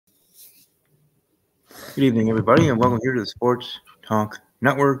Good evening, everybody, and welcome here to the Sports Talk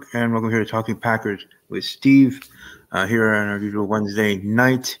Network, and welcome here to Talking Packers with Steve here on our usual Wednesday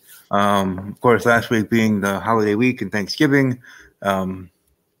night. Of course, last week being the holiday week and Thanksgiving. I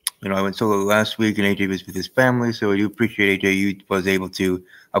went solo last week, and AJ was with his family, so I do appreciate AJ. You was able to,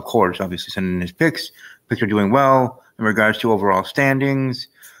 of course, obviously send in his picks. Picks are doing well in regards to overall standings.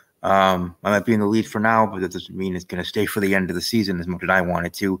 I might be in the lead for now, but that doesn't mean it's going to stay for the end of the season as much as I want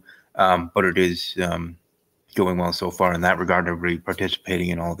it to. But it is going well so far in that regard. Everybody participating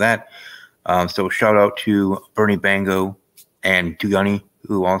in all of that. So shout out to Bernie Bango and Tuyani,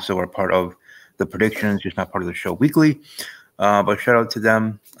 who also are part of the predictions, just not part of the show weekly. But shout out to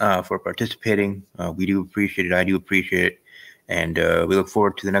them for participating. We do appreciate it. I do appreciate it. And we look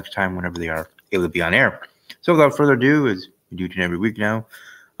forward to the next time whenever they are able to be on air. So without further ado, as we do each and every week now,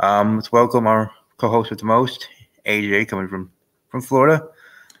 let's welcome our co-host with the most, AJ, coming from Florida.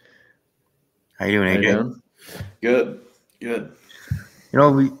 How you doing, AJ? How you doing? Good.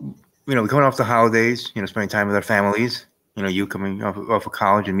 We coming off the holidays, spending time with our families, you coming off of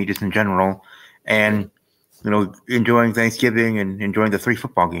college and me just in general, and, enjoying Thanksgiving and enjoying the 3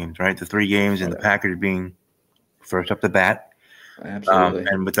 football games, right? The 3 games and the Packers being first up the bat. Absolutely.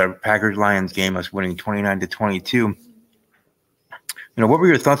 And with our Packers-Lions game, us winning 29-22. What were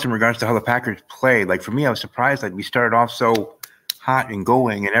your thoughts in regards to how the Packers played? Like, for me, I was surprised that we started off so hot and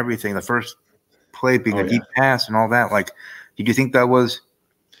going and everything. The first play being a deep pass and all that. Like, did you think that was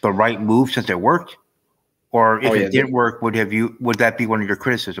the right move since it worked? Or if it didn't work, would that be one of your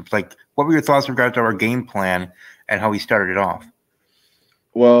criticisms? Like, what were your thoughts in regards to our game plan and how we started it off?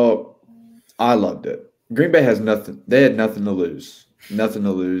 Well, I loved it. Green Bay has nothing. They had nothing to lose.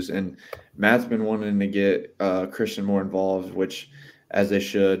 And Matt's been wanting to get Christian more involved, which as they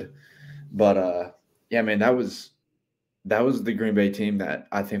should. But yeah, man, that was the Green Bay team that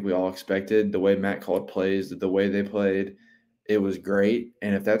I think we all expected. The way Matt called plays, the way they played, it was great.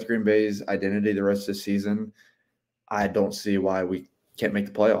 And if that's Green Bay's identity the rest of the season, I don't see why we can't make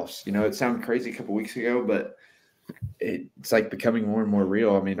the playoffs. It sounded crazy a couple weeks ago, but it's like becoming more and more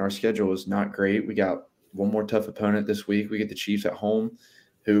real. I mean, our schedule is not great. We got one more tough opponent this week. We get the Chiefs at home,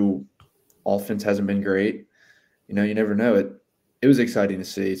 who offense hasn't been great. You never know. It was exciting to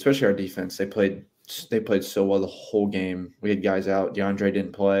see, especially our defense. They played so well the whole game. We had guys out. DeAndre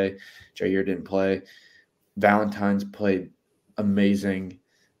didn't play. Jair didn't play. Valentine's played amazing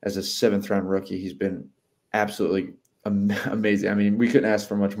as a 7th-round rookie. He's been absolutely amazing. I mean, we couldn't ask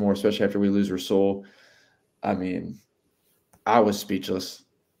for much more, especially after we lose Rasul. I mean, I was speechless.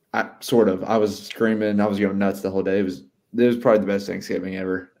 I was screaming. I was going nuts the whole day. It was probably the best Thanksgiving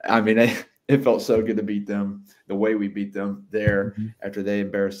ever. I mean, it felt so good to beat them the way we beat them there after they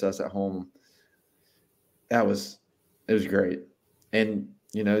embarrassed us at home. It was great. And,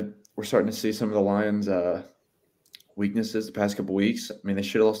 we're starting to see some of the Lions' weaknesses the past couple weeks. I mean, they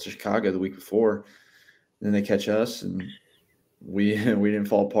should have lost to Chicago the week before. Then they catch us, and we didn't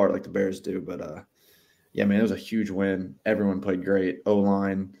fall apart like the Bears do. But, yeah, man, it was a huge win. Everyone played great.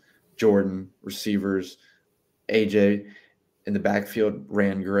 O-line, Jordan, receivers, AJ in the backfield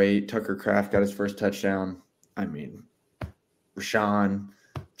ran great. Tucker Kraft got his first touchdown. I mean, Rashawn,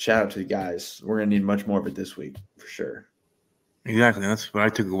 shout out to the guys. We're going to need much more of it this week for sure. Exactly. That's what I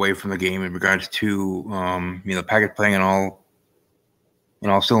took away from the game in regards to, the Packers playing in all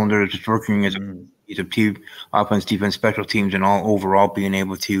cylinders, just working as a team, offense, defense, special teams, and all overall being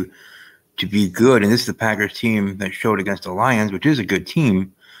able to be good. And this is the Packers team that showed against the Lions, which is a good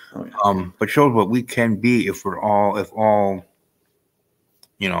team, but showed what we can be if all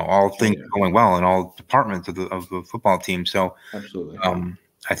things are going well in all departments of the football team. So, absolutely.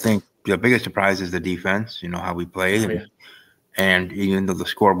 I think the biggest surprise is the defense. How we played. And even though the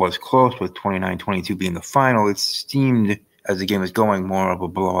score was close with 29-22 being the final, it seemed as the game was going more of a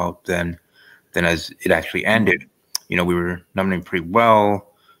blowout than as it actually ended. We were numbering pretty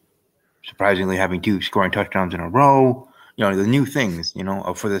well, surprisingly having 2 scoring touchdowns in a row. The new things,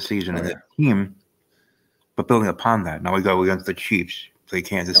 for the season and the team. But building upon that, now we go against the Chiefs, play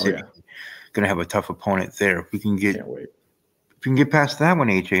Kansas City. Going to have a tough opponent there. If we can get past that one,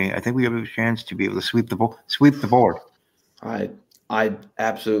 AJ, I think we have a chance to be able to sweep the board. I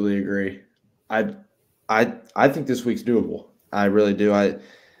absolutely agree. I think this week's doable. I really do.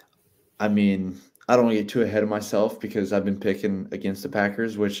 I mean, I don't want to get too ahead of myself because I've been picking against the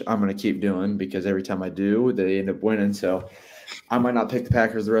Packers, which I'm going to keep doing because every time I do, they end up winning. So I might not pick the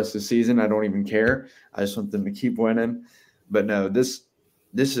Packers the rest of the season. I don't even care. I just want them to keep winning. But no, this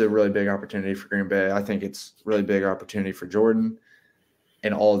is a really big opportunity for Green Bay. I think it's a really big opportunity for Jordan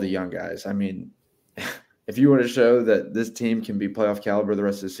and all the young guys. I mean, if you want to show that this team can be playoff caliber the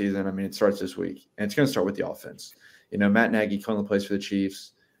rest of the season, I mean, it starts this week, and it's going to start with the offense. Matt Nagy currently plays for the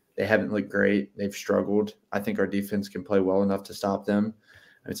Chiefs. They haven't looked great. They've struggled. I think our defense can play well enough to stop them.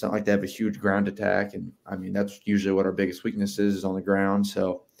 It's not like they have a huge ground attack, and I mean that's usually what our biggest weakness is on the ground.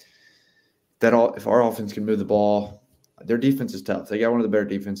 So if our offense can move the ball, their defense is tough. They got one of the better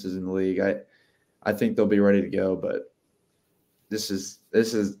defenses in the league. I think they'll be ready to go, but this is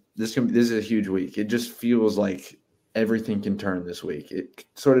a huge week. It just feels like everything can turn this week. It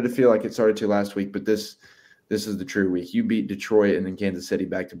started to feel like it started to last week, but this is the true week. You beat Detroit and then Kansas City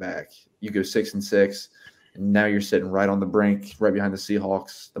back to back. You go 6-6. And now you're sitting right on the brink, right behind the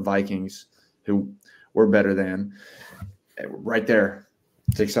Seahawks, the Vikings, who we're better than. Right there.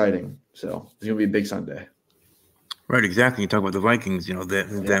 It's exciting. So it's going to be a big Sunday. Right, exactly. You talk about the Vikings,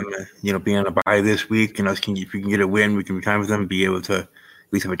 them being on a bye this week, if we can get a win, we can be kind with them, be able to at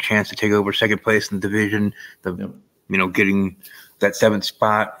least have a chance to take over second place in the division. Getting that seventh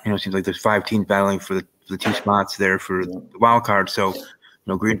spot, it seems like there's 5 teams battling for the 2 spots there for the wild card. So,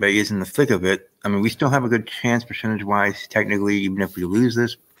 Green Bay is in the thick of it. I mean, we still have a good chance percentage-wise, technically, even if we lose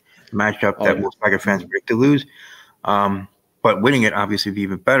this matchup that Wolves Tiger fans predict to lose. But winning it obviously would be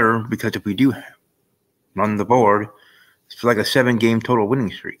even better because if we do run the board, it's like a 7-game total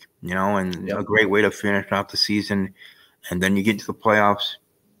winning streak, and a great way to finish off the season. And then you get to the playoffs,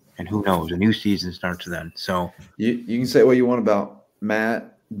 and who knows, a new season starts then. So you can say what you want about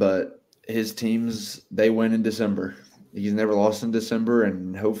Matt, but his teams, they win in December. He's never lost in December,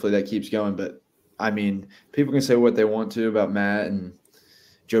 and hopefully that keeps going. But, I mean, people can say what they want to about Matt and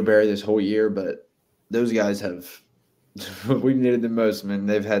Joe Barry this whole year, but those guys have – we needed them most, man.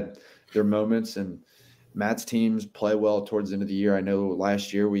 They've had their moments, and Matt's teams play well towards the end of the year. I know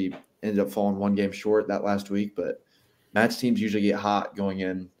last year we ended up falling 1 game short that last week, but Matt's teams usually get hot going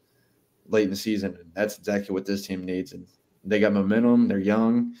in late in the season, and that's exactly what this team needs. And they got momentum. They're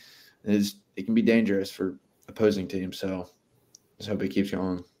young. It can be dangerous for – opposing team, so just hope it keeps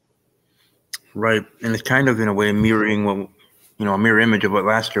going. Right, and it's kind of in a way mirroring what a mirror image of what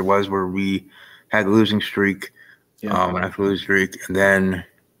last year was, where we had the losing streak, and after the losing streak, and then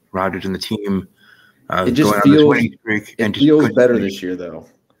Rodgers and the team. It just feels better this year, though.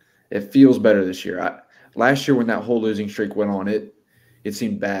 It feels better this year. Last year when that whole losing streak went on, it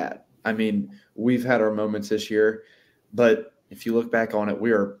seemed bad. I mean, we've had our moments this year, but if you look back on it,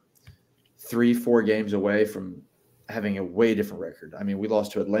 we are 3-4 games away from having a way different record. I mean, we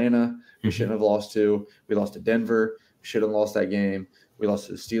lost to Atlanta. We shouldn't have lost to. We lost to Denver. We shouldn't have lost that game. We lost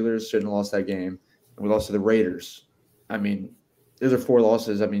to the Steelers. Shouldn't have lost that game. And we lost to the Raiders. I mean, those are 4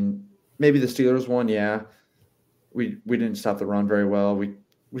 losses. I mean, maybe the Steelers won. Yeah, we didn't stop the run very well. We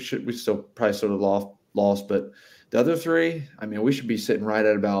still probably sort of lost. But the other 3, I mean, we should be sitting right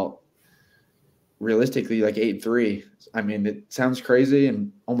at about realistically like 8-3. I mean, it sounds crazy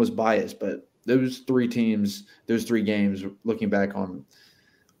and almost biased, but those 3 teams, those 3 games, looking back on,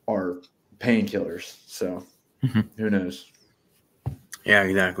 are painkillers. So who knows? Yeah,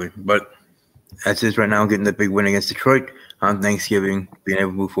 exactly. But that's it right now, getting the big win against Detroit on Thanksgiving, being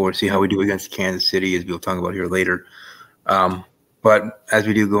able to move forward, see how we do against Kansas City, as we'll talk about here later. But as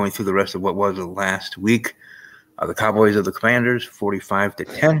we do going through the rest of what was the last week, the Cowboys of the Commanders,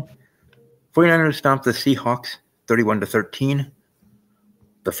 45-10. 49ers stomped the Seahawks 31-13.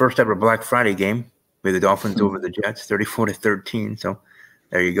 The first ever Black Friday game with the Dolphins over the Jets 34-13. So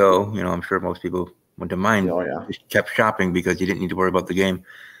there you go. I'm sure most people wouldn't mind. Just kept shopping because you didn't need to worry about the game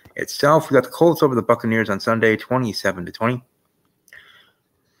itself. We got the Colts over the Buccaneers on Sunday 27-20.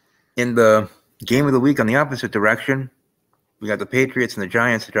 In the game of the week on the opposite direction, we got the Patriots and the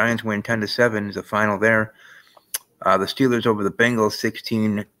Giants. The Giants win 10-7 is the final there. The Steelers over the Bengals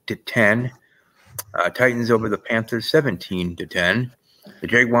 16-10. Titans over the Panthers 17-10. The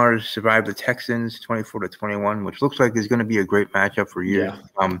Jaguars survived the Texans 24-21, which looks like is going to be a great matchup for years to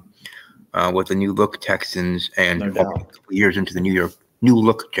come with the new look Texans and years into the new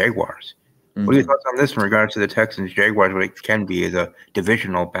look Jaguars. What are your thoughts on this in regards to the Texans Jaguars? What it can be as a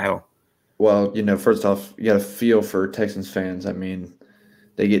divisional battle? Well, first off, you got to feel for Texans fans. I mean,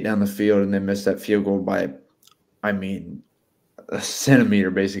 they get down the field and they miss that field goal by, a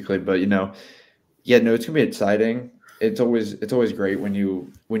centimeter basically. But it's gonna be exciting. It's always great when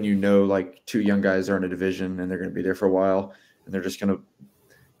you know like 2 young guys are in a division and they're gonna be there for a while and they're just gonna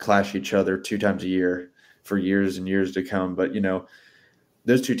clash each other 2 times a year for years and years to come. But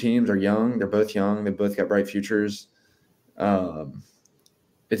those 2 teams are young. They're both young. They both got bright futures.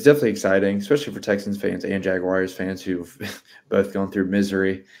 It's definitely exciting, especially for Texans fans and Jaguars fans who've both gone through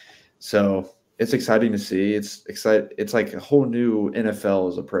misery. So it's exciting to see. It's like a whole new NFL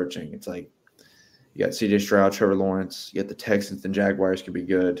is approaching. It's like You got C.J. Stroud, Trevor Lawrence. You got the Texans and Jaguars could be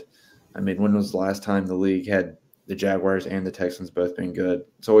good. I mean, when was the last time the league had the Jaguars and the Texans both being good?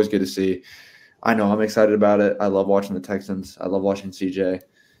 It's always good to see. I know I'm excited about it. I love watching the Texans. I love watching CJ.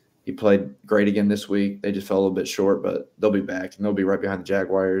 He played great again this week. They just fell a little bit short, but they'll be back, and they'll be right behind the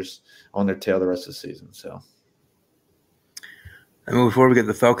Jaguars on their tail the rest of the season. So, and moving forward, we get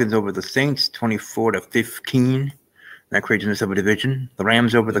the Falcons over the Saints, 24-15. That creates a separate division. The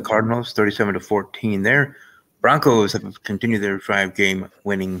Rams over the Cardinals, 37-14 there. Broncos have continued their 5-game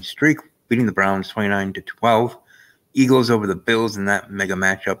winning streak, beating the Browns 29-12. Eagles over the Bills in that mega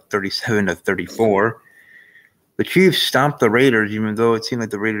matchup, 37-34. The Chiefs stomped the Raiders, even though it seemed like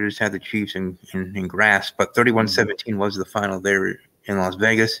the Raiders had the Chiefs in grasp, but 31-17 was the final there in Las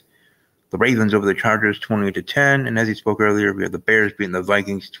Vegas. The Ravens over the Chargers, 20-10. And as you spoke earlier, we have the Bears beating the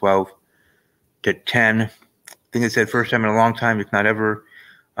Vikings 12-10. I think it said first time in a long time, if not ever,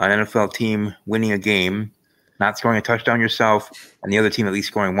 an NFL team winning a game, not scoring a touchdown yourself, and the other team at least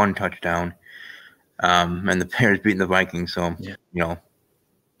scoring one touchdown. And the Bears beating the Vikings. So,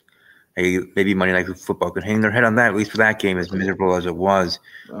 maybe Monday Night Football could hang their head on that, at least for that game, as miserable as it was.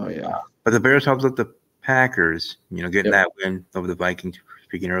 Oh, yeah. But the Bears helped out the Packers, getting that win over the Vikings,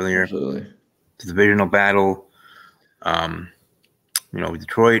 speaking earlier. Absolutely. It's a divisional battle.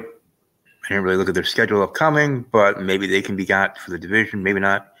 Detroit, I didn't really look at their schedule upcoming, but maybe they can be got for the division. Maybe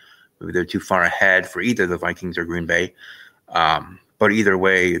not. Maybe they're too far ahead for either the Vikings or Green Bay. But either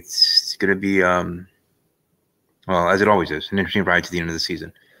way, it's going to be, as it always is, an interesting ride to the end of the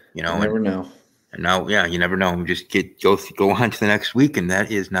season. You never know. And now, you never know. We just go on to the next week, and that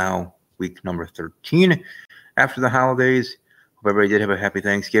is now week number 13 after the holidays. Hope everybody did have a happy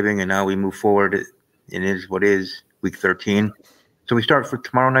Thanksgiving, and now we move forward. It is what is week 13. So we start for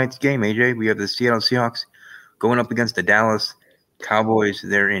tomorrow night's game, AJ. We have the Seattle Seahawks going up against the Dallas Cowboys.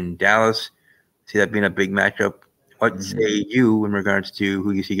 They're in Dallas. See that being a big matchup. What say you in regards to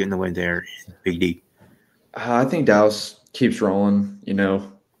who you see getting the win there, Big D? I think Dallas keeps rolling.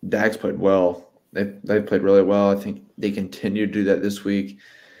 Dak's played well. They've played really well. I think they continue to do that this week.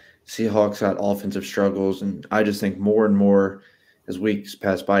 Seahawks had offensive struggles, and I just think more and more as weeks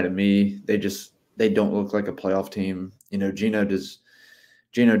pass by to me, they don't look like a playoff team.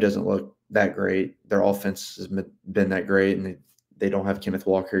 Geno doesn't look that great. Their offense has been that great, and they don't have Kenneth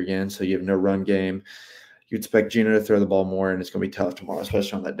Walker again, so you have no run game. You expect Geno to throw the ball more, and it's going to be tough tomorrow,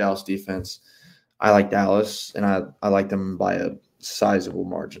 especially on that Dallas defense. I like Dallas, and I like them by a sizable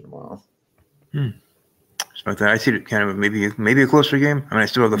margin tomorrow. I see it kind of maybe a closer game. I mean, I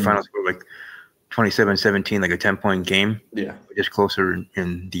still have the final score like 27-17, like a 10-point game. Yeah. Just closer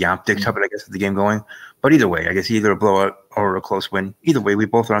in the optics of it, I guess, of the game going. But either way, I guess either a blowout or a close win. Either way, we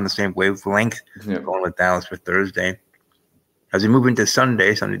both are on the same wavelength, going with Dallas for Thursday. As we move into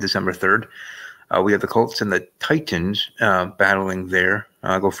Sunday, December 3rd, we have the Colts and the Titans battling there.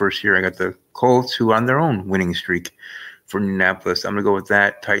 I'll go first here. I got the Colts, who are on their own winning streak for Indianapolis. I'm going to go with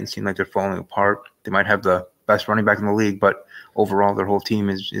that. Titans seem like they're falling apart. They might have the best running back in the league, but overall their whole team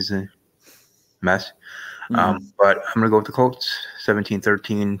is a mess. But I'm going to go with the Colts,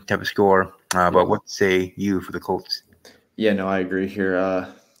 17-13 type of score. But what say you for the Colts? Yeah, no, I agree here.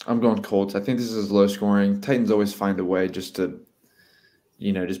 I'm going Colts. I think this is low scoring. Titans always find a way just to,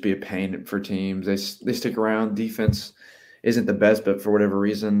 just be a pain for teams. They stick around. Defense isn't the best, but for whatever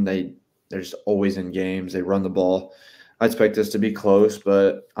reason, they're just always in games. They run the ball. I expect this to be close,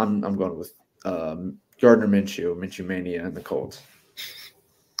 but I'm going with Gardner Minshew Mania, and the Colts.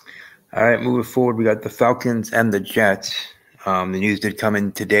 All right, moving forward, we got the Falcons and the Jets. The news did come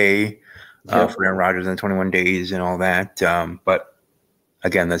in today for Aaron Rodgers in 21 days and all that. But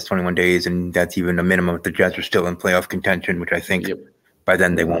again, that's 21 days, and that's even a minimum if the Jets are still in playoff contention, which I think by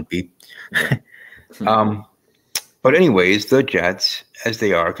then they won't be. But anyways, the Jets, as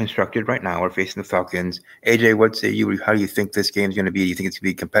they are constructed right now, are facing the Falcons. AJ, what say you? How do you think this game is going to be? Do you think it's going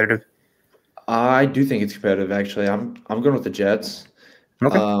to be competitive? I do think it's competitive, actually. I'm going with the Jets.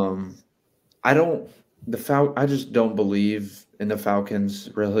 Okay. I just don't believe in the Falcons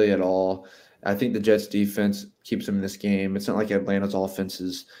really at all. I think the Jets defense keeps them in this game. It's not like Atlanta's offense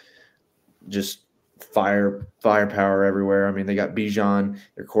is just firepower everywhere. I mean, they got Bijan,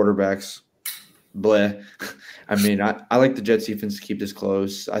 their quarterbacks, bleh. I mean, I like the Jets defense to keep this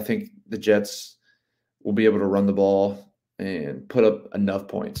close. I think the Jets will be able to run the ball and put up enough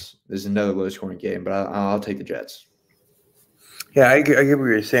points. This is another low-scoring game, but I'll take the Jets. Yeah, I get what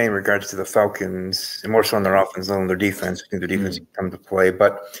you're saying in regards to the Falcons, and more so on their offense than on their defense. I think their defense can come to play.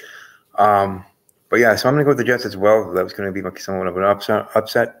 But yeah, so I'm going to go with the Jets as well. That was going to be somewhat of an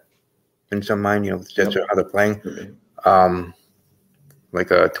upset in some mind. The Jets are how they're playing.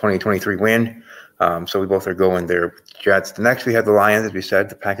 Like a 2023 win. So we both are going there with Jets. The next we have the Lions, as we said.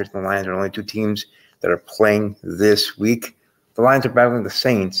 The Packers and the Lions are only two teams that are playing this week. The Lions are battling the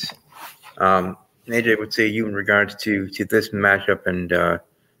Saints. And AJ, would say you in regards to this matchup and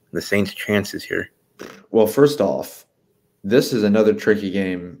the Saints' chances here? Well, first off, this is another tricky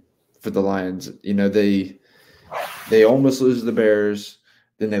game for the Lions. You know, they almost lose to the Bears,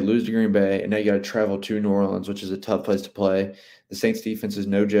 then they lose to Green Bay, and now you got to travel to New Orleans, which is a tough place to play. The Saints' defense is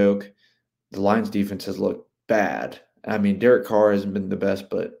no joke. The Lions' defense has looked bad. I mean, Derek Carr hasn't been the best,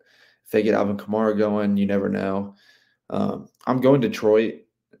 but if they get Alvin Kamara going, you never know. I'm going Detroit,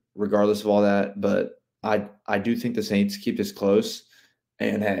 regardless of all that, but I do think the Saints keep this close.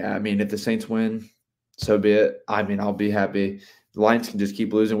 And hey, I mean, if the Saints win, so be it. I mean, I'll be happy. The Lions can just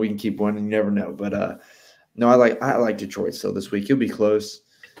keep losing. We can keep winning. You never know. But no, I like Detroit still this week. It'll be close,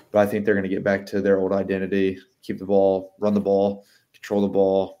 but I think they're going to get back to their old identity, keep the ball, run the ball, control the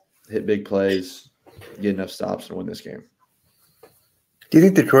ball, hit big plays, get enough stops, and win this game. Do you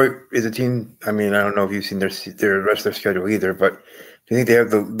think Detroit is a team? I mean, I don't know if you've seen their rest of their schedule either, but do you think they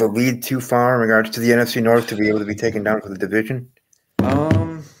have the lead too far in regards to the NFC North to be able to be taken down for the division?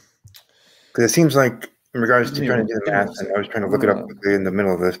 Because it seems like in regards to trying to do the math, and I was trying to look it up quickly in the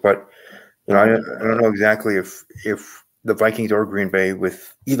middle of this, but you know, I don't know exactly if the Vikings or Green Bay,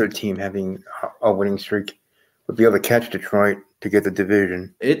 with either team having a winning streak, would be able to catch Detroit to get the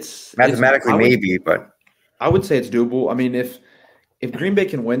division. It's mathematically maybe, but I would say it's doable. I mean, if Green Bay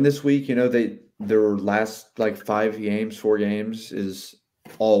can win this week, you know, their last like 4 games is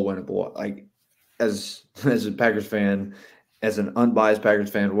all winnable. Like as a Packers fan, as an unbiased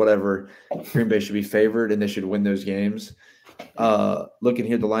Packers fan, whatever, Green Bay should be favored and they should win those games. Looking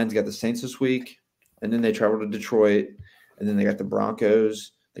here, the Lions got the Saints this week, and then they travel to Detroit, and then they got the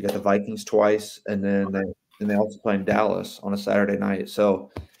Broncos, they got the Vikings twice, and then they also play in Dallas on a Saturday night.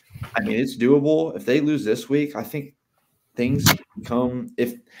 So, I mean, it's doable. If they lose this week, I think things become –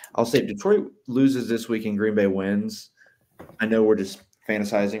 if Detroit loses this week and Green Bay wins, I know we're just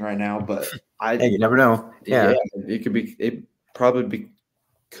fantasizing right now, but hey, you never know. Yeah. It could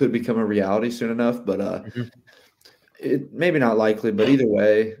become a reality soon enough, but it maybe not likely, but either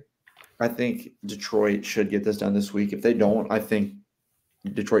way, I think Detroit should get this done this week. If they don't, I think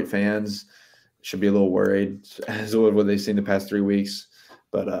Detroit fans should be a little worried as to what they've seen the past 3 weeks.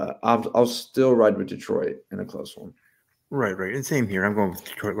 But I'll still ride with Detroit in a close one. Right. And same here. I'm going with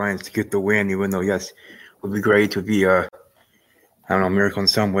Detroit Lions to get the win, even though, yes, it would be great to be a miracle in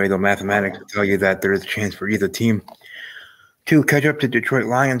some way. Though mathematics will tell you that there is a chance for either team to catch up to Detroit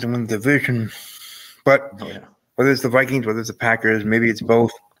Lions and win the division. But whether it's the Vikings, whether it's the Packers, maybe it's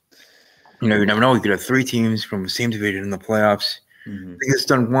both. You know, you never know. You could have 3 teams from the same division in the playoffs. Mm-hmm. I think it's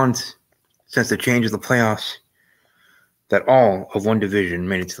done once since the change of the playoffs that all of one division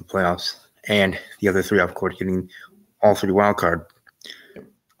made it to the playoffs, and the other 3, of course, getting all 3 wild card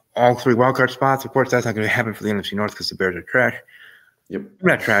spots. Of course, that's not going to happen for the NFC North because the Bears are trash. Yep,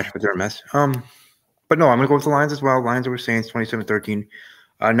 they're not trash, but they're a mess. But no, I'm going to go with the Lions as well. Lions over Saints, 27-13.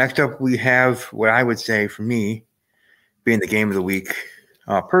 Next up, we have what I would say for me being the game of the week,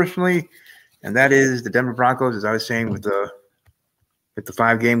 personally, and that is the Denver Broncos, as I was saying, with the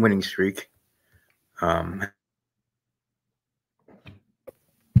 5-game winning streak. Wrong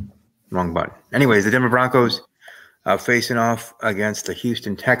button. Anyways, the Denver Broncos facing off against the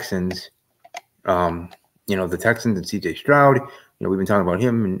Houston Texans. You know, the Texans and C.J. Stroud. You know, we've been talking about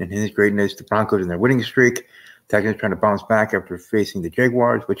him and his greatness. The Broncos and their winning streak. Texans trying to bounce back after facing the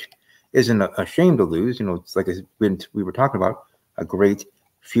Jaguars, which isn't a shame to lose. You know, it's like we were talking about, a great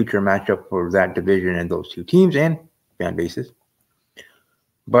future matchup for that division and those 2 teams and fan bases.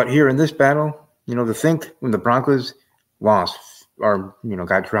 But here in this battle, you know, to think when the Broncos lost or, you know,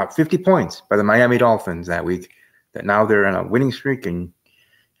 got dropped 50 points by the Miami Dolphins that week, that now they're on a winning streak and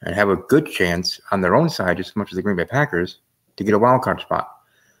have a good chance on their own side, just as much as the Green Bay Packers, to get a wild card spot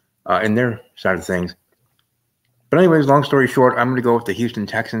in their side of things. But anyways, long story short, I'm going to go with the Houston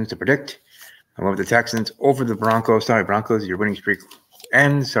Texans to predict. I'm going with the Texans over the Broncos. Sorry, Broncos, your winning streak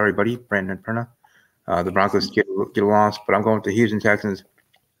ends. Sorry, buddy, Brandon Perna. The Broncos get a loss, but I'm going with the Houston Texans.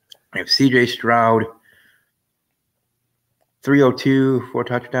 I have C.J. Stroud, 302, 4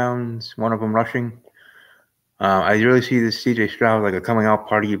 touchdowns, one of them rushing. I really see this C.J. Stroud like a coming out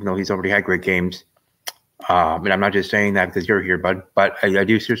party, even though he's already had great games. And I'm not just saying that because you're here, bud, but I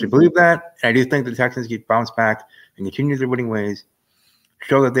do seriously believe that. And I do think the Texans get bounced back and continue their winning ways,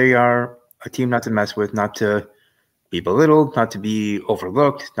 show that they are a team not to mess with, not to be belittled, not to be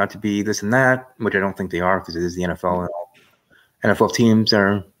overlooked, not to be this and that, which I don't think they are because it is the NFL. And NFL teams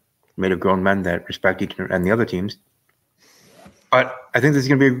are made of grown men that respect each and the other teams. But I think this is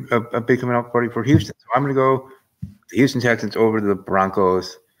going to be a big coming out party for Houston. So I'm going to go the Houston Texans over the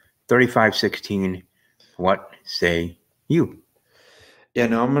Broncos, 35-16. What say you? Yeah,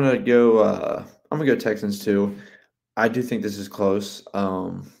 no, I'm gonna go. I'm gonna go Texans too. I do think this is close.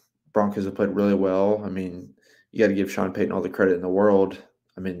 Broncos have played really well. I mean, you got to give Sean Payton all the credit in the world.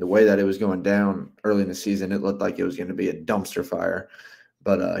 I mean, the way that it was going down early in the season, it looked like it was going to be a dumpster fire.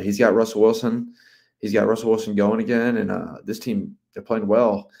 But he's got Russell Wilson. He's got Russell Wilson going again, and this team, they're playing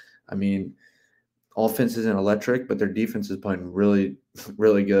well. I mean, offense isn't electric, but their defense is playing really,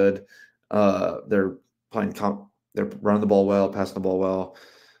 really good. They're playing they're running the ball well, passing the ball well.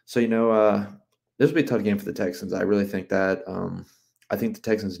 So, this will be a tough game for the Texans. I really think that. I think the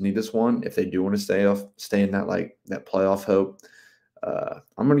Texans need this one if they do want to stay in that playoff hope.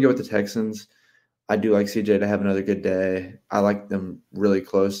 I'm going to go with the Texans. I do like CJ to have another good day. I like them really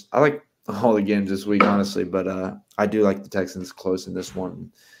close. I like all the games this week, honestly, but I do like the Texans close in this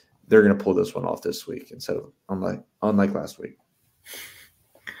one. They're going to pull this one off this week instead of unlike last week.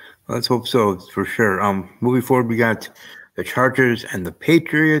 Well, let's hope so, for sure. Moving forward, we got the Chargers and the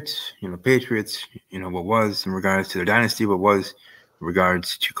Patriots. Patriots, what was in regards to their dynasty, what was in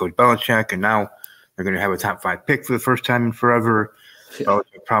regards to Coach Belichick, and now they're going to have a top 5 pick for the first time in forever. Yeah.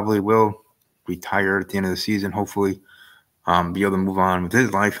 Belichick probably will retire at the end of the season, hopefully, be able to move on with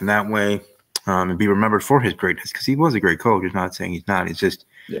his life in that way, and be remembered for his greatness, because he was a great coach. It's not saying he's not. It's just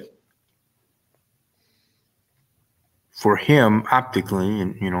for him, optically,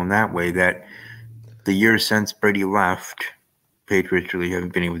 and in that way, that the years since Brady left, Patriots really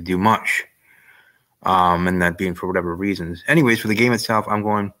haven't been able to do much, and that being for whatever reasons. Anyways, for the game itself, I'm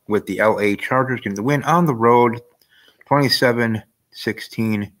going with the LA Chargers getting the win on the road,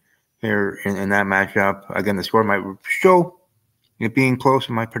 27-16 here in that matchup. Again, the score might show it being close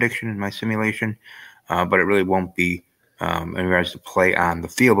in my prediction and my simulation, but it really won't be in regards to play on the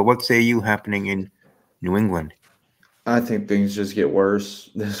field. But what say you happening in New England? I think things just get worse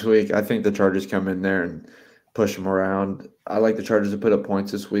this week. I think the Chargers come in there and push them around. I like the Chargers to put up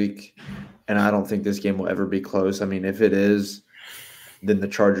points this week, and I don't think this game will ever be close. I mean, if it is, then the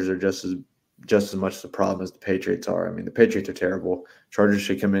Chargers are just as much the problem as the Patriots are. I mean, the Patriots are terrible. Chargers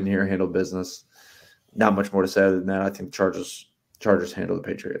should come in here and handle business. Not much more to say other than that. I think the Chargers handle the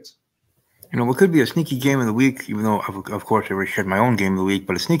Patriots. What could be a sneaky game of the week, even though, of course, I already shared my own game of the week,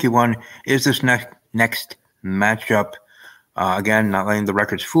 but a sneaky one is this next matchup. Again, not letting the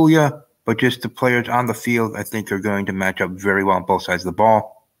records fool you, but just the players on the field, I think, are going to match up very well on both sides of the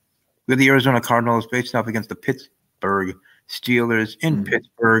ball. We have the Arizona Cardinals facing off against the Pittsburgh Steelers in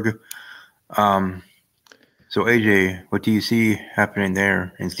Pittsburgh. So, AJ, what do you see happening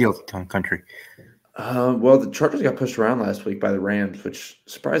there in Steel Country? Well, the Chargers got pushed around last week by the Rams, which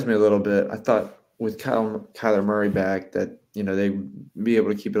surprised me a little bit. I thought with Kyler Murray back that, they'd be able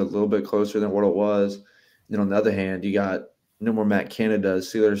to keep it a little bit closer than what it was. Then on the other hand, you got no more Matt Canada.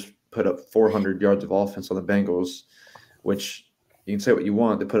 Steelers put up 400 yards of offense on the Bengals, which you can say what you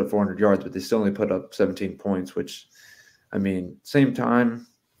want. They put up 400 yards, but they still only put up 17 points, which, I mean, same time,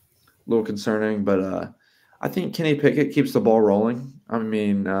 a little concerning. But I think Kenny Pickett keeps the ball rolling. I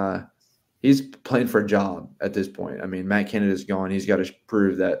mean, he's playing for a job at this point. I mean, Matt Canada's gone. He's got to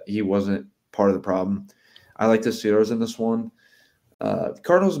prove that he wasn't part of the problem. I like the Steelers in this one. The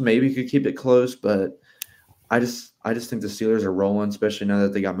Cardinals maybe could keep it close, but I just think the Steelers are rolling, especially now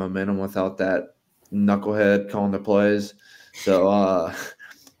that they got momentum without that knucklehead calling the plays. So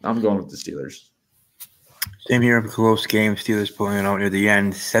I'm going with the Steelers. Same here, a close game. Steelers pulling out near the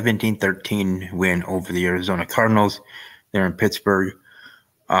end. 17-13 win over the Arizona Cardinals. They're in Pittsburgh.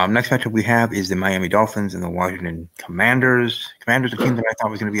 Next matchup we have is the Miami Dolphins and the Washington Commanders. Commanders, a team that I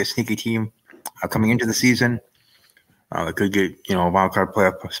thought was going to be a sneaky team coming into the season. They could get, a wild card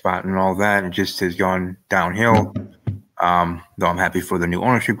playoff spot and all that. It just has gone downhill. Though I'm happy for the new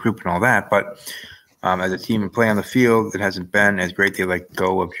ownership group and all that. But as a team and play on the field, it hasn't been as great. They let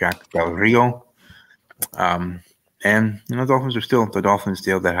go of Jack Del Rio. And, Dolphins are still the Dolphins,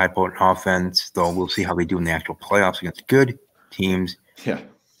 still that high potent offense, though we'll see how they do in the actual playoffs against good teams. Yeah.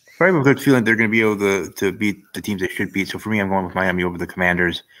 But I have a good feeling they're going to be able to beat the teams they should beat. So for me, I'm going with Miami over the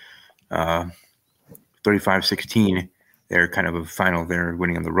Commanders. 35-16. They're kind of a final. They're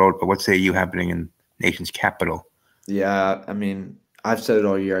winning on the road. But what say you happening in nation's capital? Yeah, I mean, I've said it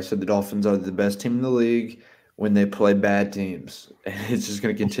all year. I said the Dolphins are the best team in the league when they play bad teams. And it's just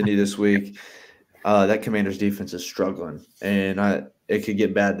going to continue this week. That Commanders defense is struggling, and it could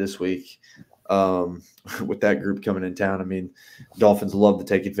get bad this week with that group coming in town. I mean, Dolphins love to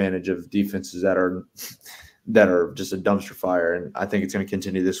take advantage of defenses that are that are just a dumpster fire. And I think it's going to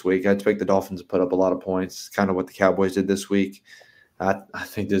continue this week. I expect the Dolphins to put up a lot of points, kind of what the Cowboys did this week. I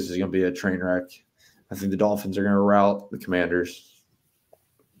think this is going to be a train wreck. I think the Dolphins are going to rout the Commanders.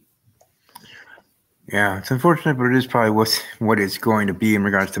 Yeah, it's unfortunate, but it is probably what it's going to be in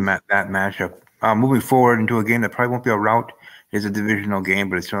regards to that matchup. Moving forward into a game that probably won't be a rout. It is a divisional game,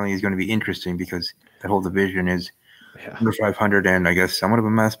 but it certainly is going to be interesting because that whole division is under 500 and I guess somewhat of a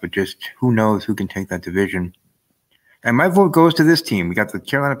mess, but just who knows who can take that division. And my vote goes to this team. We got the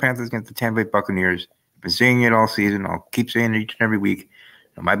Carolina Panthers against the Tampa Bay Buccaneers. I've been saying it all season. I'll keep saying it each and every week.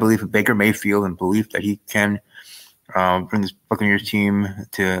 My belief in Baker Mayfield and belief that he can bring this Buccaneers team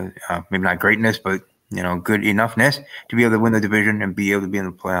to maybe not greatness, but good enoughness to be able to win the division and be able to be in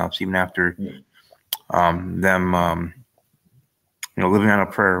the playoffs, even after them living on a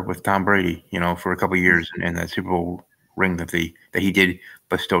prayer with Tom Brady, for a couple of years and that Super Bowl ring that he did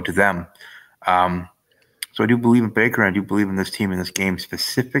bestow to them. So I do believe in Baker. I do believe in this team in this game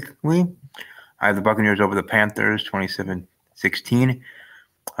specifically. I have the Buccaneers over the Panthers, 27-16.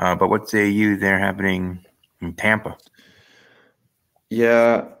 But what say you there happening in Tampa?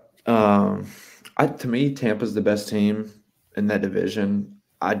 Yeah. To me, Tampa's the best team in that division.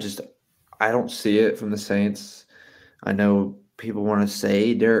 I don't see it from the Saints. I know people want to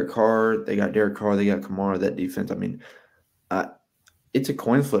say Derek Carr. They got Derek Carr. They got Kamara. That defense. I mean, it's a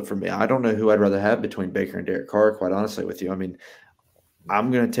coin flip for me. I don't know who I'd rather have between Baker and Derek Carr, quite honestly with you. I mean,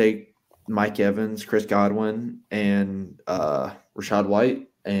 I'm going to take Mike Evans, Chris Godwin, and Rachaad White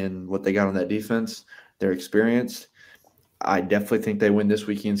and what they got on that defense. They're experienced. I definitely think they win this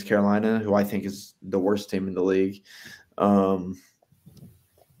week against Carolina, who I think is the worst team in the league.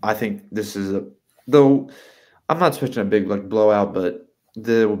 I think this is though I'm not expecting a big blowout, but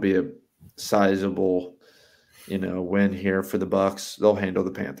there will be a sizable win here for the Bucs. They'll handle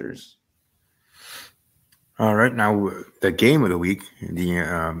the Panthers. All right, now the game of the week, the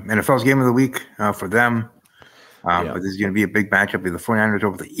NFL's game of the week for them. But this is going to be a big matchup. The 49ers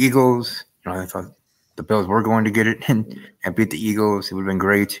over the Eagles. I thought the Bills were going to get it and beat the Eagles. It would have been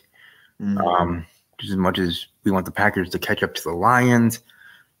great. Just as much as we want the Packers to catch up to the Lions.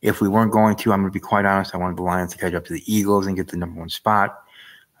 If we weren't going to, I'm going to be quite honest, I wanted the Lions to catch up to the Eagles and get the number one spot.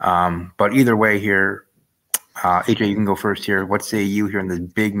 But either way here, AJ, you can go first here. What say you here in this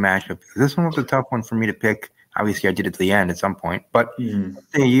big matchup? This one was a tough one for me to pick. Obviously, I did it to the end at some point. But what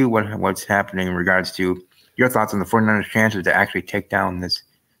say you what's happening in regards to your thoughts on the 49ers' chances to actually take down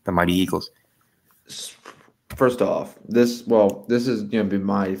the mighty Eagles? First off, this is going to be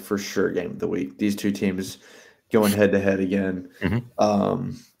my for sure game of the week. These two teams going head to head again.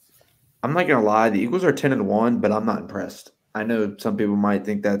 I'm not going to lie. The Eagles are 10-1, but I'm not impressed. I know some people might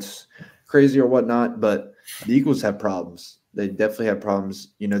think that's crazy or whatnot, but the Eagles have problems. They definitely have problems.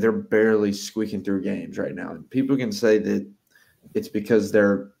 They're barely squeaking through games right now. And people can say that it's because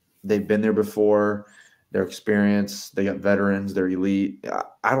they've been there before. They're experienced. They got veterans. They're elite.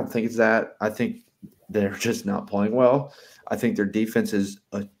 I don't think it's that. I think they're just not playing well. I think their defense is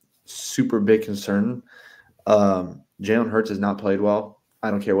a super big concern. Jalen Hurts has not played well. I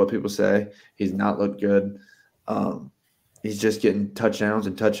don't care what people say. He's not looked good. He's just getting touchdowns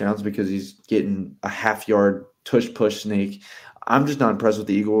because he's getting a half-yard tush-push sneak. I'm just not impressed with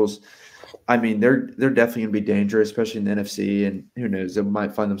the Eagles. I mean, they're definitely going to be dangerous, especially in the NFC, and who knows, they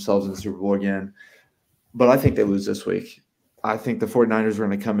might find themselves in the Super Bowl again. But I think they lose this week. I think the 49ers are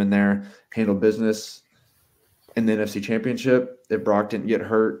going to come in there, handle business in the NFC Championship if Brock didn't get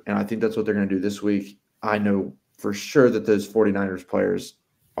hurt, and I think that's what they're going to do this week. I know for sure that those 49ers players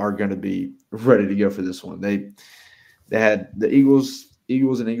are going to be ready to go for this one. They had the Eagles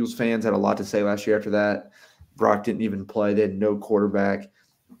and Eagles fans had a lot to say last year after that. Brock didn't even play. They had no quarterback.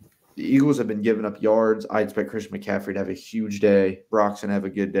 The Eagles have been giving up yards. I expect Christian McCaffrey to have a huge day. Brock's going to have a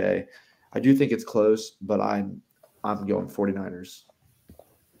good day. I do think it's close, but I'm going 49ers.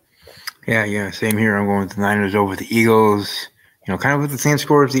 Yeah, same here. I'm going with the Niners over the Eagles. Kind of with the same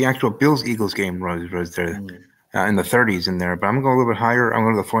score as the actual Bills-Eagles game was there in the 30s in there. But I'm going a little bit higher. I'm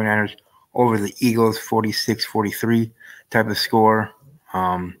going to the 49ers over the Eagles, 46-43 type of score.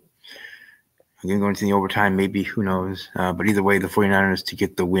 I'm going to go into the overtime, maybe, who knows. But either way, the 49ers to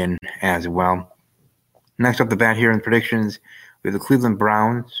get the win as well. Next up the bat here in predictions, we have the Cleveland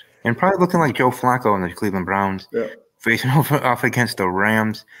Browns. And probably looking like Joe Flacco in the Cleveland Browns, facing off against the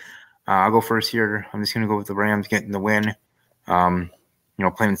Rams. I'll go first here. I'm just going to go with the Rams getting the win. Plain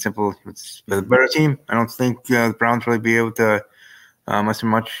and simple, it's the better team. I don't think the Browns really be able to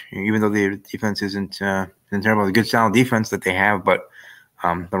much, even though the defense isn't terrible. A good solid defense that they have, but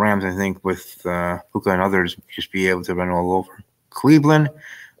the Rams, I think, with Puka and others, just be able to run all over Cleveland.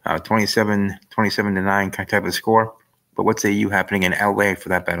 27-9 type of score. But what say you happening in LA for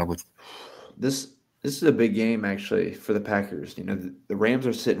that battle? With This is a big game actually for the Packers. The Rams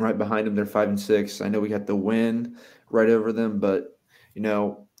are sitting right behind them. They're 5-6. I know we got the win right over them, but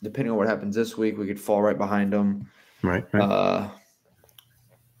depending on what happens this week, we could fall right behind them. Right.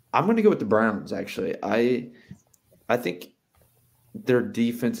 I'm going to go with the Browns. Actually, I think their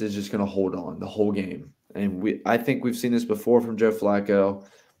defense is just going to hold on the whole game, and I think we've seen this before from Joe Flacco.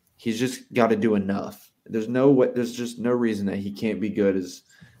 He's just got to do enough. There's just no reason that he can't be good as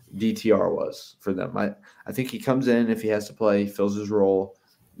DTR was for them. I think he comes in, if he has to play, fills his role.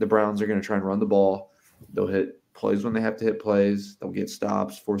 The Browns are going to try and run the ball. They'll hit plays when they have to hit plays. They'll get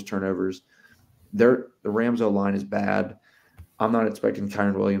stops, force turnovers. The Rams O-line is bad. I'm not expecting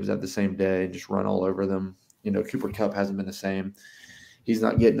Kyren Williams to have the same day and just run all over them. Cooper Kupp hasn't been the same. He's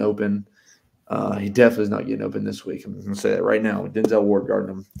not getting open. He definitely is not getting open this week. I'm going to say that right now. Denzel Ward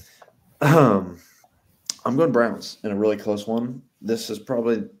guarding him. I'm going Browns in a really close one. This is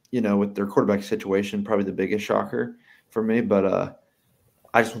probably, with their quarterback situation, probably the biggest shocker for me. But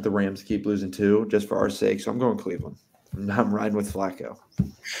I just want the Rams to keep losing too, just for our sake. So I'm going Cleveland. I'm riding with Flacco.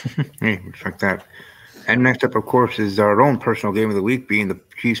 Hey, respect that. And next up, of course, is our own personal game of the week, being the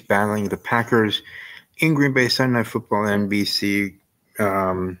Chiefs battling the Packers in Green Bay, Sunday Night Football, NBC.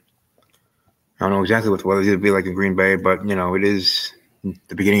 I don't know exactly what the weather's going to be like in Green Bay, but, it is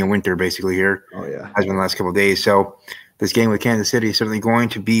the beginning of winter basically here. Oh, yeah. Has been the last couple of days. So this game with Kansas City is certainly going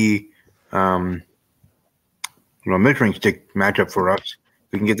to be a mid-range stick matchup for us.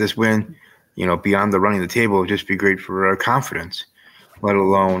 We can get this win, beyond the running the table. It would just be great for our confidence, let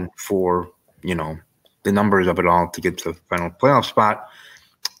alone for, the numbers of it all to get to the final playoff spot.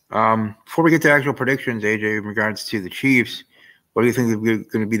 Before we get to actual predictions, AJ, in regards to the Chiefs, what do you think are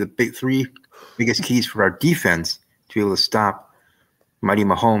going to be the big three biggest keys for our defense to be able to stop Mighty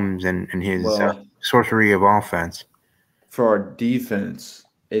Mahomes and his sorcery of offense? For our defense,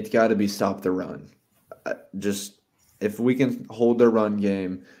 it's got to be stop the run. If we can hold their run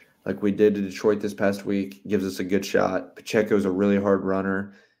game like we did to Detroit this past week, gives us a good shot. Pacheco's a really hard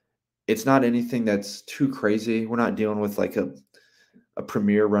runner. It's not anything that's too crazy. We're not dealing with like a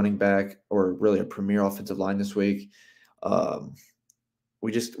premier running back or really a premier offensive line this week.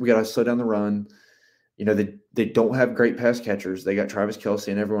 We got to slow down the run. They don't have great pass catchers. They got Travis Kelce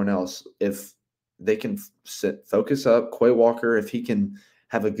and everyone else. If they can focus up Quay Walker, if he can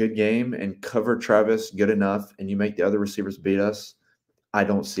have a good game and cover Travis good enough and you make the other receivers beat us, I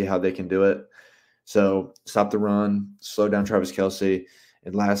don't see how they can do it. So stop the run, slow down Travis Kelce.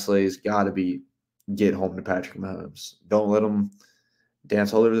 And lastly, it's got to be get home to Patrick Mahomes. Don't let him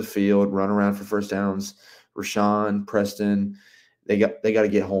dance all over the field, run around for first downs. Rashawn, Preston, they got to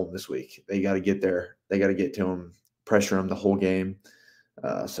get home this week. They got to get there. They got to get to him, pressure him the whole game.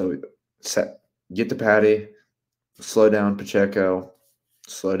 Get to Patty, slow down Pacheco,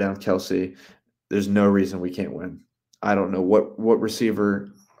 slow down Kelce. There's no reason we can't win. I don't know what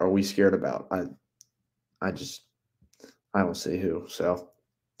receiver are we scared about. I don't see who. So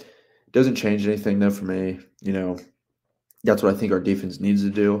it doesn't change anything though for me. That's what I think our defense needs to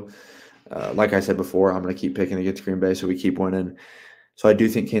do. Like I said before, I'm going to keep picking against Green Bay so we keep winning. So I do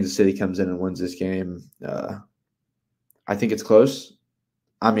think Kansas City comes in and wins this game. I think it's close.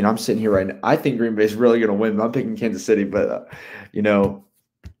 I mean, I'm sitting here right now. I think Green Bay is really going to win. I'm picking Kansas City, but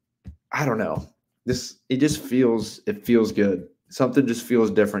I don't know. It feels good. Something just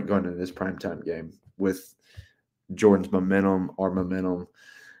feels different going into this primetime game with Jordan's momentum, our momentum.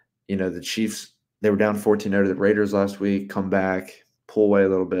 The Chiefs, they were down 14-0 to the Raiders last week, come back, pull away a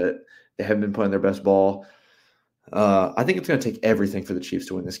little bit. They haven't been playing their best ball. I think it's going to take everything for the Chiefs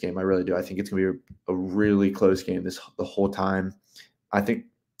to win this game. I really do. I think it's going to be a really close game the whole time. I think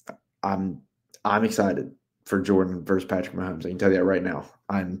I'm excited for Jordan versus Patrick Mahomes. I can tell you that right now.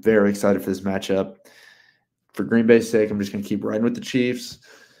 I'm very excited for this matchup. For Green Bay's sake, I'm just going to keep riding with the Chiefs.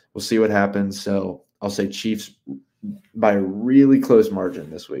 We'll see what happens. So I'll say Chiefs by a really close margin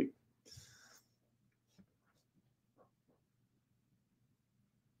this week.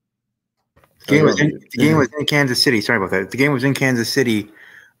 The game was in Kansas City. Sorry about that. The game was in Kansas City.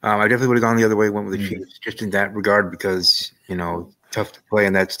 I definitely would have gone the other way, went with the Chiefs, just in that regard because, tough to play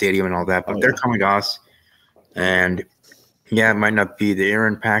in that stadium and all that. But they're coming to us. And, it might not be the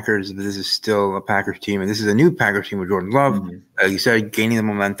Aaron Packers, but this is still a Packers team. And this is a new Packers team with Jordan Love. Like you said, gaining the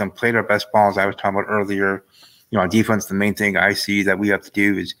momentum, played our best balls I was talking about earlier. On defense, the main thing I see that we have to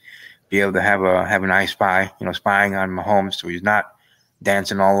do is be able to have an eye spy, spying on Mahomes so he's not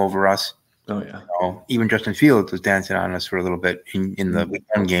dancing all over us. Oh, yeah. Even Justin Fields was dancing on us for a little bit in the week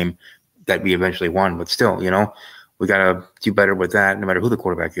one game that we eventually won. But still, we got to do better with that, no matter who the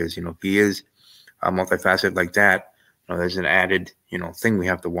quarterback is. If he is multifaceted like that, there's an added, thing we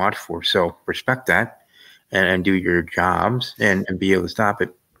have to watch for. So respect that and do your jobs and be able to stop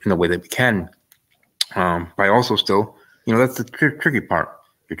it in the way that we can. But also still, that's the tricky part.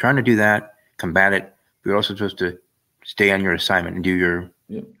 You're trying to do that, combat it, but you're also supposed to stay on your assignment and do your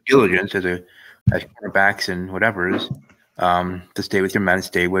diligence as quarterbacks and whatever it is, to stay with your men,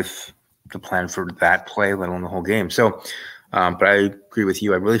 stay with the plan for that play, let alone the whole game. So, but I agree with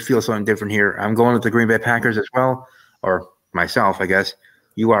you. I really feel something different here. I'm going with the Green Bay Packers as well, or myself, I guess.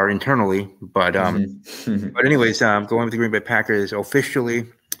 You are internally, but but anyways, going with the Green Bay Packers officially,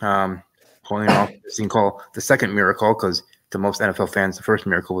 pulling off this thing called the second miracle, because to most NFL fans, the first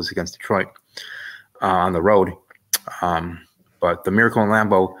miracle was against Detroit on the road. But the miracle in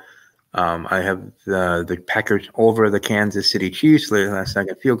Lambeau, I have the Packers over the Kansas City Chiefs, last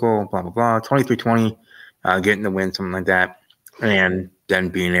second field goal, blah, blah, blah, 23-20, getting the win, something like that. And then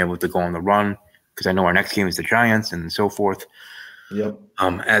being able to go on the run, because I know our next game is the Giants and so forth. Yep.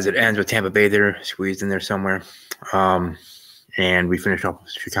 As it ends with Tampa Bay there, squeezed in there somewhere. And we finish off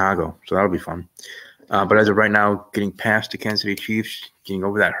with Chicago. So that'll be fun. But as of right now, getting past the Kansas City Chiefs, getting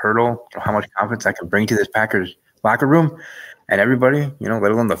over that hurdle, how much confidence I can bring to this Packers locker room and everybody,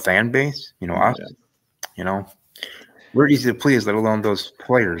 let alone the fan base, us, we're easy to please, let alone those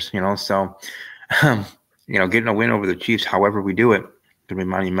players, so, getting a win over the Chiefs, however we do it, can be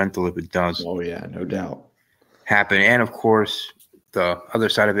monumental if it does. Oh, yeah, no doubt. Happen. And, of course, the other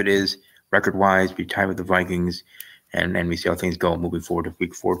side of it is record-wise, we tie with the Vikings, and we see how things go moving forward to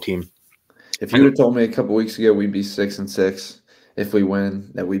Week 14. If you would have told me a couple weeks ago we'd be 6-6, if we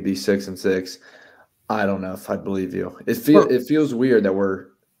win, that we'd be 6-6, I don't know if I'd believe you. It feels weird that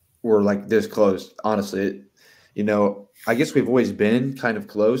we're like this close. Honestly, I guess we've always been kind of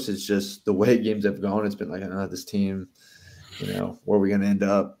close. It's just the way games have gone. It's been like, this team, where are we going to end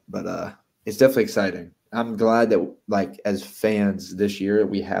up? But it's definitely exciting. I'm glad that, like, as fans this year,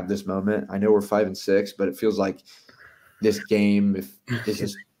 we have this moment. I know we're 5-6, but it feels like this game, if this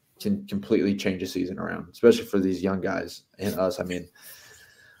is, can completely change a season around, especially for these young guys and us. I mean,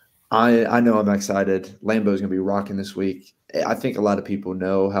 I know I'm excited. Lambeau is going to be rocking this week. I think a lot of people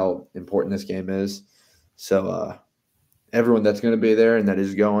know how important this game is. So everyone that's going to be there and that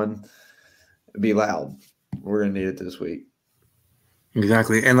is going, be loud. We're going to need it this week.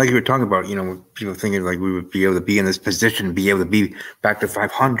 Exactly. And like you were talking about, people thinking like we would be able to be in this position, be able to be back to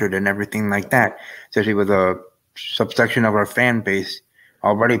 500 and everything like that, especially with a subsection of our fan base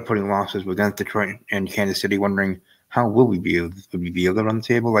already putting losses against Detroit and Kansas City, wondering how will we be able to run the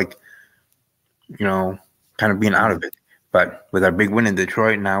table, like, kind of being out of it. But with our big win in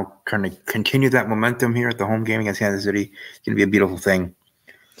Detroit now, trying to continue that momentum here at the home game against Kansas City, it's going to be a beautiful thing.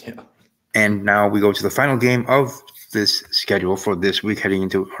 Yeah. And now we go to the final game of this schedule for this week, heading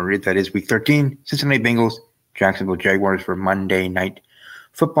into that is Week 13. Cincinnati Bengals, Jacksonville Jaguars for Monday Night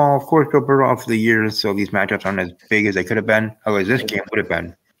Football. Of course, Joe Burrow off the year, so these matchups aren't as big as they could have been. Otherwise, this game would have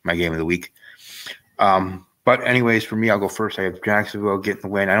been my game of the week. But anyways, for me, I'll go first. I have Jacksonville getting the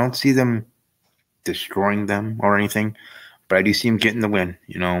win. I don't see them destroying them or anything, but I do see them getting the win,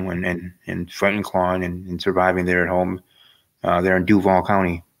 and fighting, clawing, and surviving there at home, there in Duval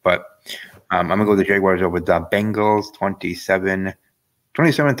County. But I'm going to go with the Jaguars over the Bengals,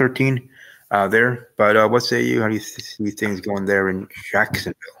 27-13 there. But what say you? How do you see things going there in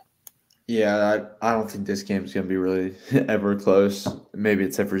Jacksonville? Yeah, I don't think this game's going to be really ever close. Maybe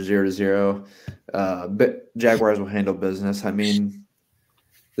except for 0-0. But Jaguars will handle business. I mean,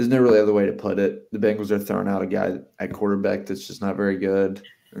 there's no really other way to put it. The Bengals are throwing out a guy at quarterback that's just not very good.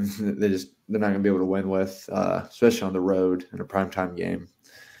 They're not going to be able to win with, especially on the road in a primetime game.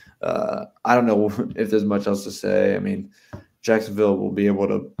 I don't know if there's much else to say. I mean, Jacksonville will be able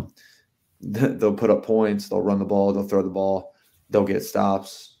to – they'll put up points. They'll run the ball. They'll throw the ball. They'll get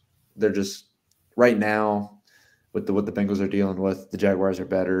stops. They're just – right now, with what the Bengals are dealing with, the Jaguars are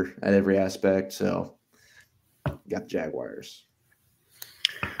better at every aspect. So, got the Jaguars.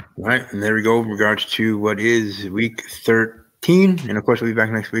 All right, and there we go in regards to what is Week 13. And, of course, we'll be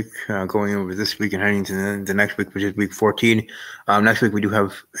back next week, going over this week and heading to the next week, which is Week 14. Next week we do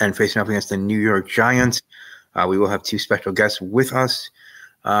have and facing up against the New York Giants. We will have two special guests with us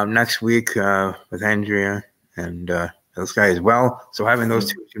next week with Andrea and this guy as well. So having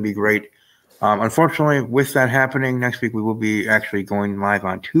those two is going to be great. Unfortunately, with that happening, next week we will be actually going live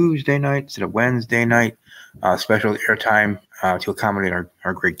on Tuesday night instead of Wednesday night. Special airtime to accommodate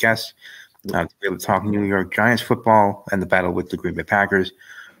our great guests. To be able to talk New York Giants football and the battle with the Green Bay Packers.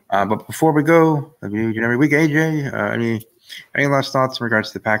 But before we go, like we do every week, AJ, any last thoughts in regards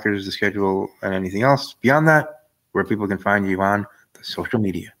to the Packers, the schedule, and anything else beyond that? where people can find you on the social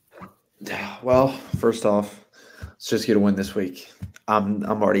media. Well, first off, let's just get a win this week. I'm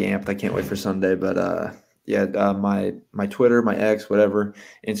already amped. I can't wait for Sunday. But my Twitter, my X, whatever,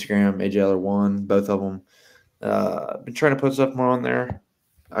 Instagram, AJLer1, both of them. I've been trying to put stuff more on there.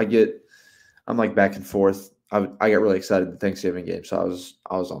 I'm like back and forth. I got really excited in the Thanksgiving game, so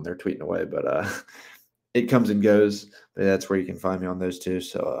I was on there tweeting away. But it comes and goes. But that's where you can find me on those two.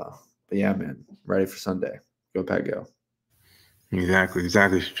 So, but yeah, man, ready for Sunday. Go Pack, go. Exactly.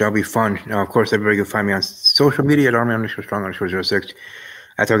 That'll be fun. Now, of course, everybody can find me on social media at Army_Strong_06,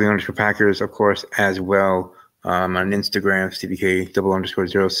 at Talking_Packers, of course, as well. On Instagram,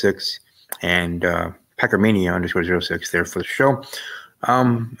 CBK_06, and Packermania_06 there for the show.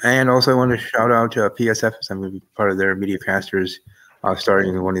 And also I want to shout out to PSF, as I'm going to be part of their media casters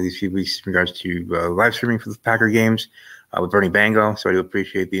starting in one of these few weeks in regards to live streaming for the Packer games with Bernie Bango. So I do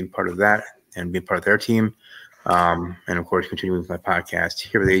appreciate being part of that and being part of their team. And of course, continuing with my podcast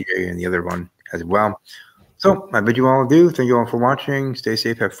here with AJ and the other one as well. So I bid you all adieu. Thank you all for watching. Stay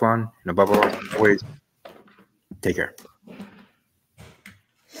safe, have fun, and above all, always take care.